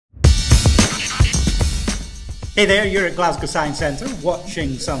Hey there, you're at Glasgow Science Centre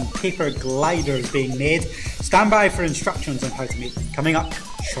watching some paper gliders being made. Stand by for instructions on how to make them coming up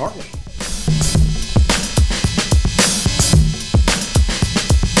shortly.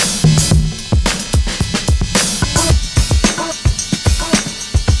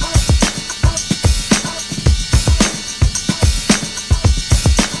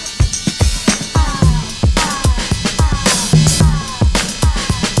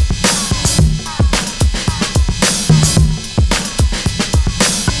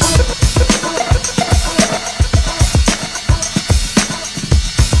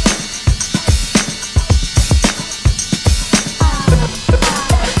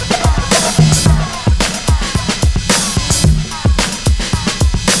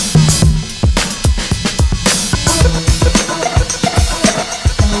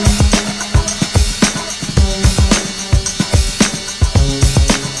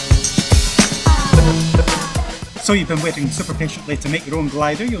 So you've been waiting super patiently to make your own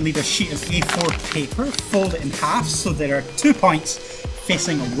glider. You'll need a sheet of A4 paper, fold it in half so there are 2 points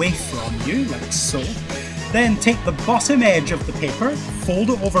facing away from you, like so. Then take the bottom edge of the paper, fold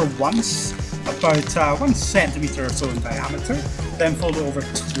it over once, about 1 centimetre or so in diameter. Then fold it over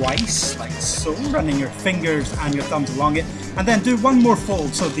twice, like so, running your fingers and your thumbs along it. And then do 1 more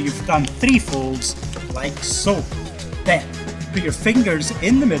fold so that you've done 3 folds, like so. Then put your fingers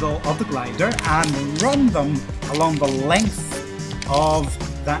in the middle of the glider and run them along the length of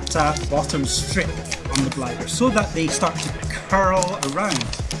that bottom strip on the glider so that they start to curl around.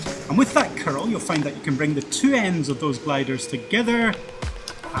 And with that curl, you'll find that you can bring the 2 ends of those gliders together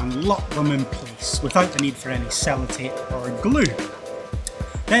and lock them in place without the need for any sellotape or glue.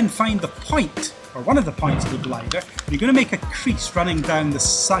 Then find the point, or one of the points of the glider, and you're going to make a crease running down the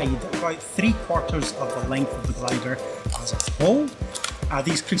side about 3/4 of the length of the glider as a whole.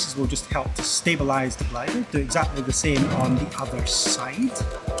 These creases will just help to stabilize the glider. Do exactly the same on the other side.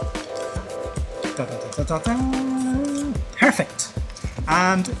 Da, da, da, da, da, da. Perfect.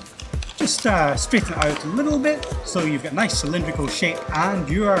 And just straighten it out a little bit so you've got a nice cylindrical shape and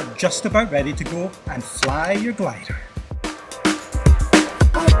you are just about ready to go and fly your glider.